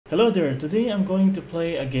Hello there, today I'm going to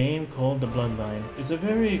play a game called the Bloodline. It's a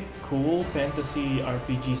very cool fantasy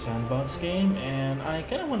RPG sandbox game and I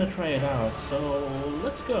kinda wanna try it out, so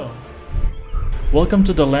let's go. Welcome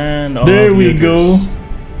to the land of There we Eudros. go.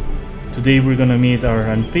 Today we're gonna meet our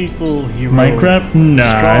unfaithful hero. Minecraft?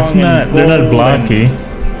 Nah, it's strong not. and They're not bold blocky.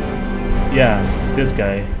 Yeah, this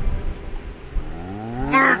guy.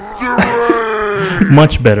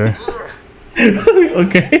 Much better.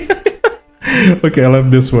 Okay. Okay, I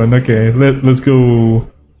love this one. Okay, let's go.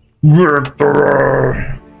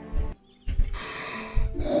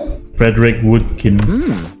 Frederick Woodkin.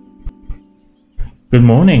 Good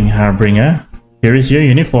morning, Harbinger. Here is your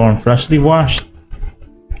uniform, freshly washed.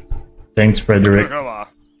 Thanks, Frederick.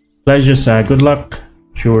 Pleasure, sir. Good luck.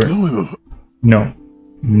 Sure. No.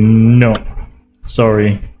 No.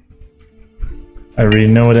 Sorry. I already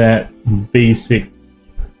know that. Basic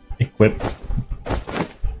equip.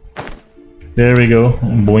 There we go.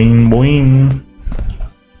 Boing boing.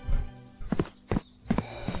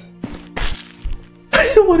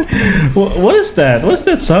 What is that? What's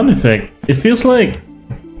that sound effect? It feels like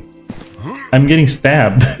I'm getting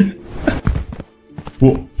stabbed.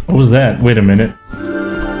 What was that? Wait a minute.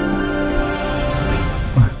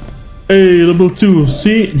 Hey, level 2.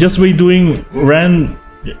 See, just by doing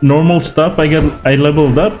normal stuff, I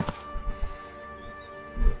leveled up.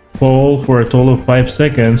 Fall for a total of 5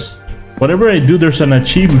 seconds. Whatever I do, there's an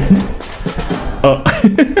achievement. Oh.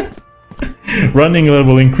 Running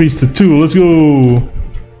level increased to 2. Let's go.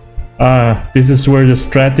 This is where the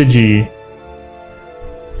strategy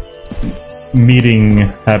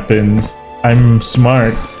meeting happens. I'm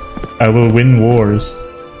smart. I will win wars.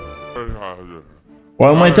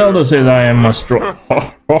 While my title says I am a strong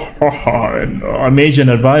a mage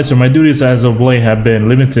and advisor, my duties as of late have been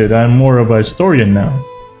limited. I'm more of a historian now.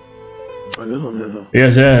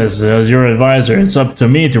 Yes, as your advisor, it's up to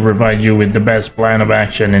me to provide you with the best plan of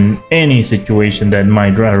action in any situation that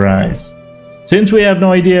might arise. Since we have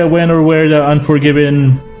no idea when or where the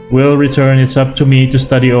Unforgiven will return, it's up to me to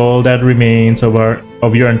study all that remains of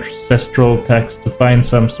your ancestral text to find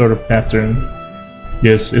some sort of pattern.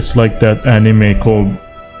 Yes, it's like that anime called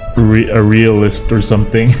A Realist or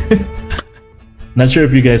something. Not sure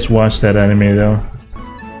if you guys watched that anime though.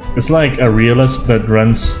 It's like a realist that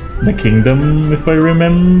runs the kingdom, if I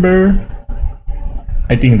remember.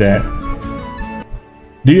 I think that.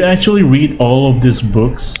 Do you actually read all of these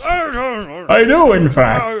books? I do, in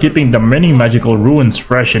fact. Keeping the many magical ruins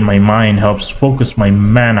fresh in my mind helps focus my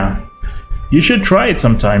mana. You should try it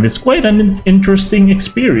sometime. It's quite an interesting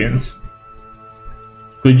experience.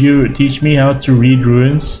 Could you teach me how to read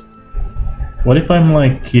ruins? What if I'm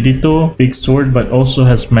like Kirito, big sword, but also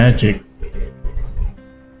has magic?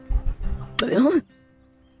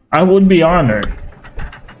 I would be honored.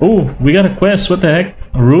 Oh, we got a quest. What the heck?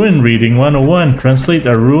 Ruin reading 101. Translate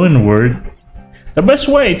a ruin word. The best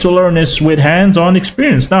way to learn is with hands-on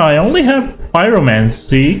experience. Now, I only have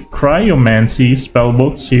pyromancy, cryomancy spell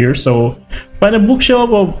books here, so find a bookshelf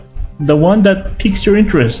of the one that piques your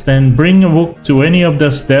interest and bring a book to any of the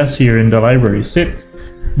desks here in the library. Sit.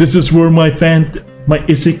 This is where my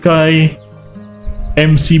isekai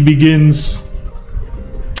MC begins.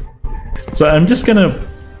 So I'm just gonna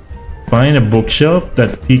find a bookshelf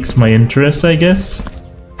that piques my interest, I guess.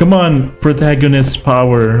 Come on, protagonist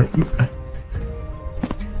power.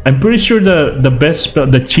 I'm pretty sure the best spell,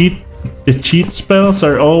 the cheat spells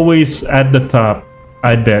are always at the top.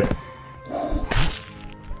 I bet.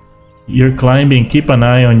 You're climbing. Keep an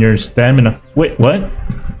eye on your stamina. Wait, what?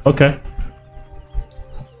 Okay.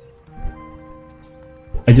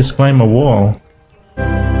 I just climbed a wall.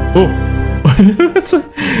 Oh.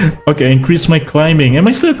 Okay, increase my climbing. Am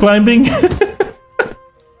I still climbing?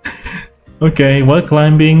 Okay, while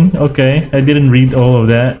climbing. Okay, I didn't read all of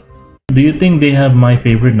that. Do you think they have my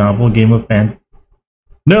favorite novel, Game of Fantasy?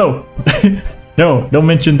 No! No, don't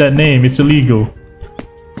mention that name. It's illegal.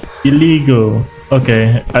 Illegal.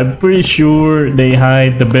 Okay, I'm pretty sure they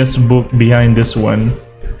hide the best book behind this one.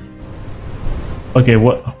 Okay,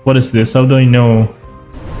 what is this? How do I know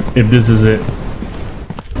if this is it?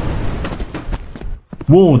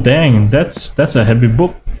 Whoa, dang, that's a heavy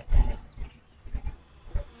book.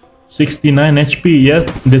 69 HP.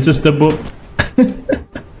 Yep, this is the book.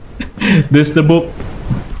 This is the book.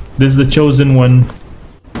 This is the chosen one.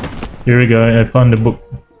 Here we go. I found the book.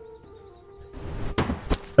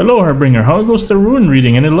 Hello, Harbinger. How goes the ruin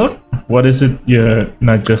reading? Any luck? What is it? Yeah,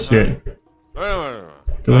 not just yet.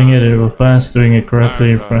 Doing it real fast. Doing it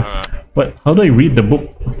correctly. What? How do I read the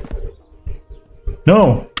book?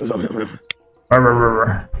 No.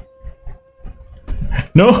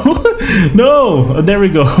 No, no. There we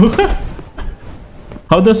go.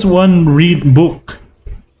 How does one read book?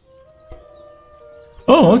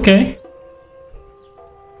 Oh, okay.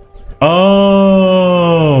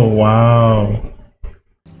 Oh, wow.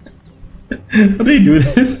 How do you do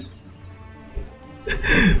this?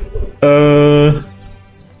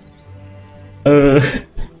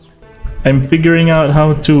 I'm figuring out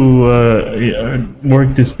how to work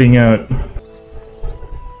this thing out.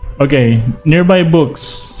 Okay, nearby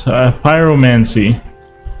books. Pyromancy.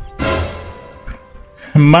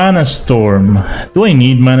 Mana Storm. Do I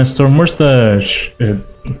need Mana Storm? Where's the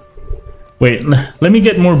wait, let me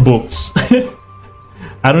get more books.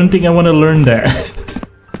 I don't think I want to learn that.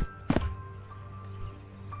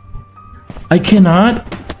 I cannot?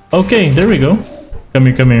 Okay, there we go. Come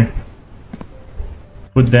here, come here.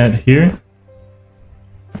 Put that here.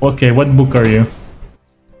 Okay, what book are you?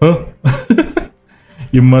 Huh?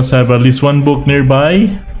 You must have at least one book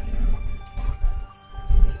nearby.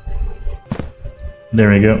 There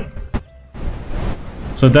we go.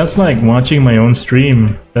 So that's like watching my own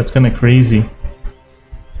stream. That's kind of crazy. Is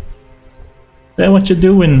that what you're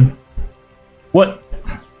doing? What?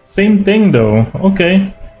 Same thing though.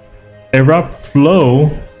 Okay. Erupt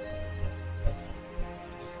flow.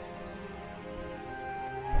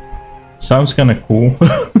 Sounds kind of cool.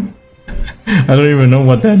 I don't even know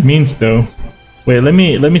what that means though. Wait, let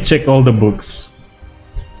me check all the books.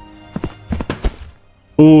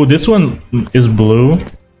 Oh, this one is blue.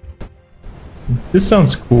 This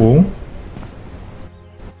sounds cool.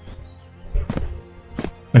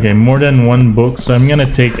 Okay, more than one book, so I'm gonna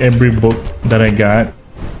take every book that I got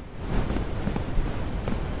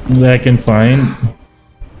that I can find.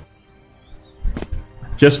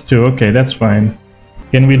 Just two, okay, that's fine.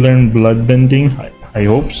 Can we learn bloodbending? I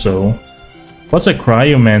hope so. What's a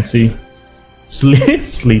cryomancy?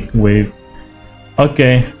 Sleep wave.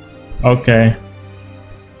 Okay, okay.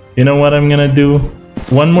 You know what I'm gonna do?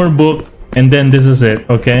 One more book and then this is it,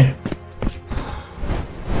 okay?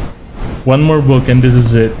 One more book and this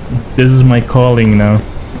is it. This is my calling now.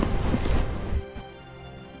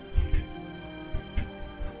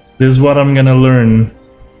 This is what I'm gonna learn.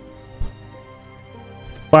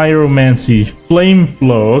 Pyromancy, flame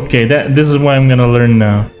flow. Okay, this is what I'm gonna learn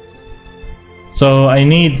now. So I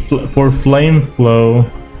need for flame flow,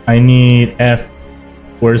 I need F.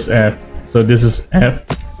 Where's F? So this is F.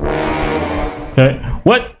 Okay.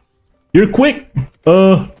 What? You're quick.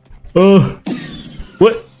 What?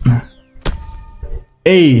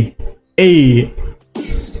 A.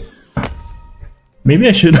 Maybe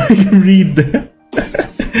I should read that.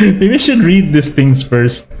 Maybe I should read these things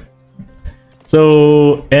first.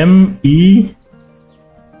 So M-E.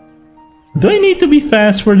 Do I need to be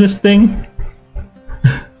fast for this thing?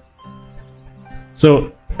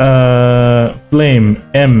 So flame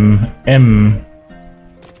M.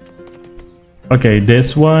 Okay,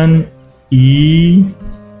 this one E.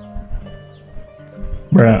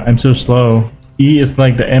 Bruh, I'm so slow. E is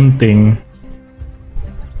like the M thing.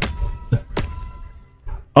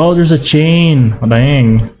 Oh, there's a chain. Oh,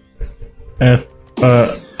 dang. F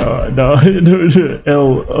no,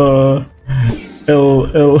 L.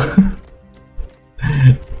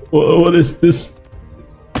 What is this?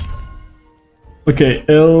 Okay,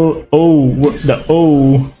 L O. The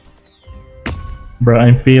O. Bruh,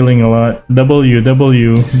 I'm failing a lot. W,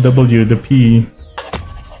 the P.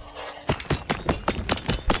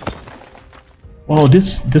 Oh,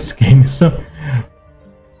 this game is so...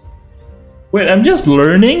 Wait, I'm just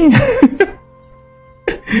learning?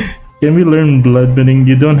 Can we learn bloodbending?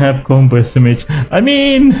 You don't have combo SMH. I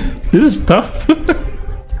mean, this is tough.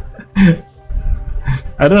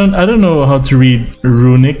 I don't know how to read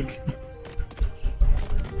runic.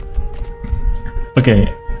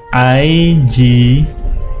 Okay, I-G.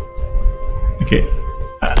 Okay,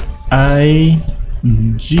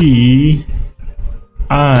 I-G.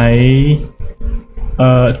 I.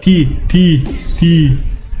 T.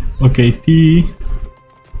 Okay, T.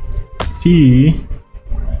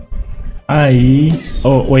 I.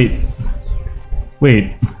 Oh, wait.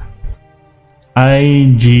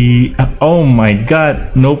 I-G. Oh my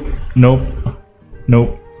god. Nope.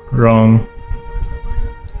 Wrong,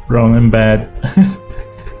 I'm bad.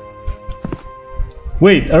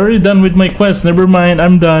 Wait, already done with my quest. Never mind,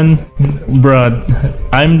 I'm done. Bruh,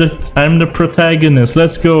 I'm the protagonist.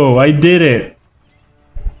 Let's go. I did it.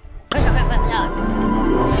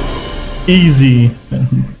 Easy.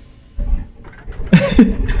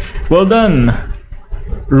 Well done.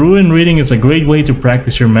 Ruin reading is a great way to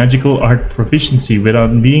practice your magical art proficiency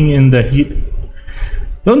without being in the heat.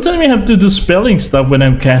 Don't tell me I have to do spelling stuff when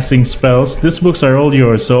I'm casting spells. These books are all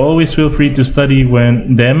yours, so always feel free to study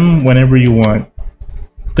whenever you want.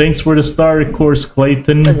 Thanks for the star course,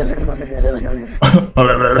 Clayton.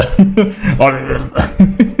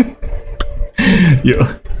 Yo,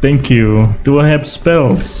 thank you. Do I have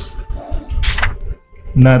spells?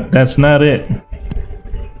 That's not it.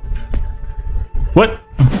 What?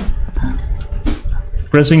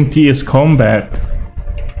 Pressing T is combat.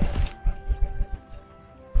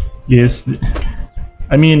 Yes.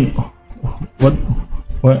 I mean, what?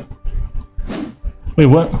 Wait,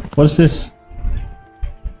 what? What is this?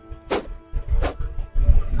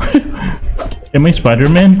 Am I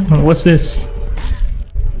Spider-Man? What's this?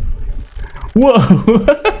 Whoa!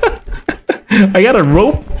 I got a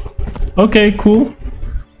rope? Okay, cool.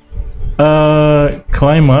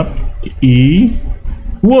 Climb up. E.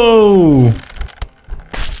 Whoa!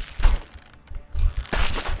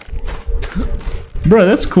 Bro,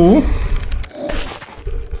 that's cool.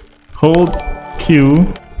 Hold Q.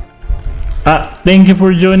 Thank you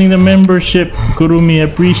for joining the membership, Kurumi.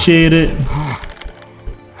 Appreciate it.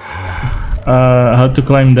 How to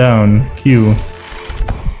climb down? Q.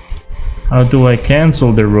 How do I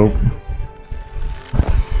cancel the rope?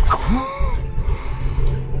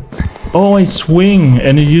 Oh, I swing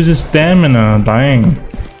and it uses stamina. Dang.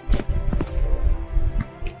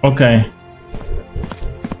 Okay.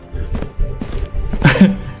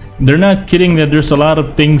 They're not kidding that there's a lot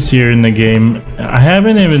of things here in the game. I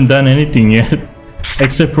haven't even done anything yet,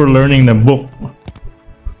 except for learning the book.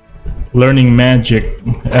 Learning magic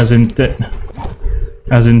as intended.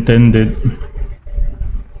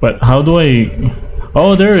 But how do I...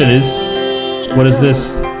 Oh, there it is. What is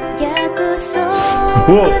this?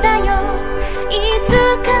 Whoa.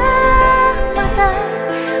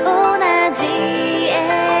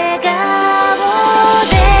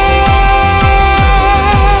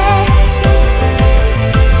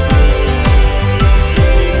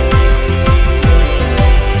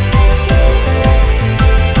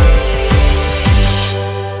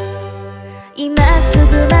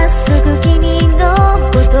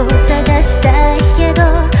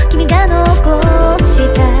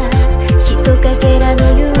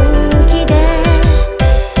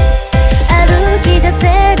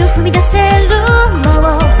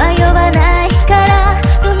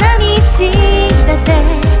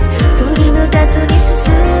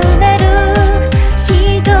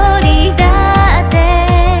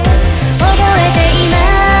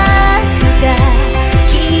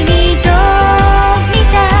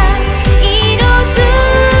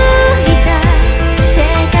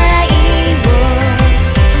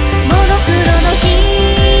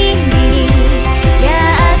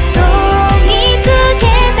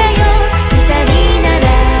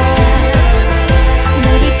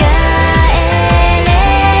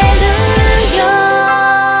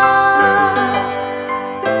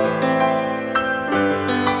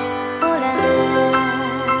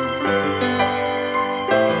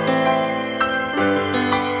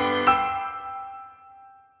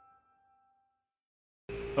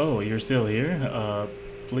 Oh, you're still here?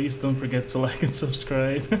 Please don't forget to like and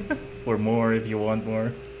subscribe for more if you want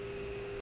more.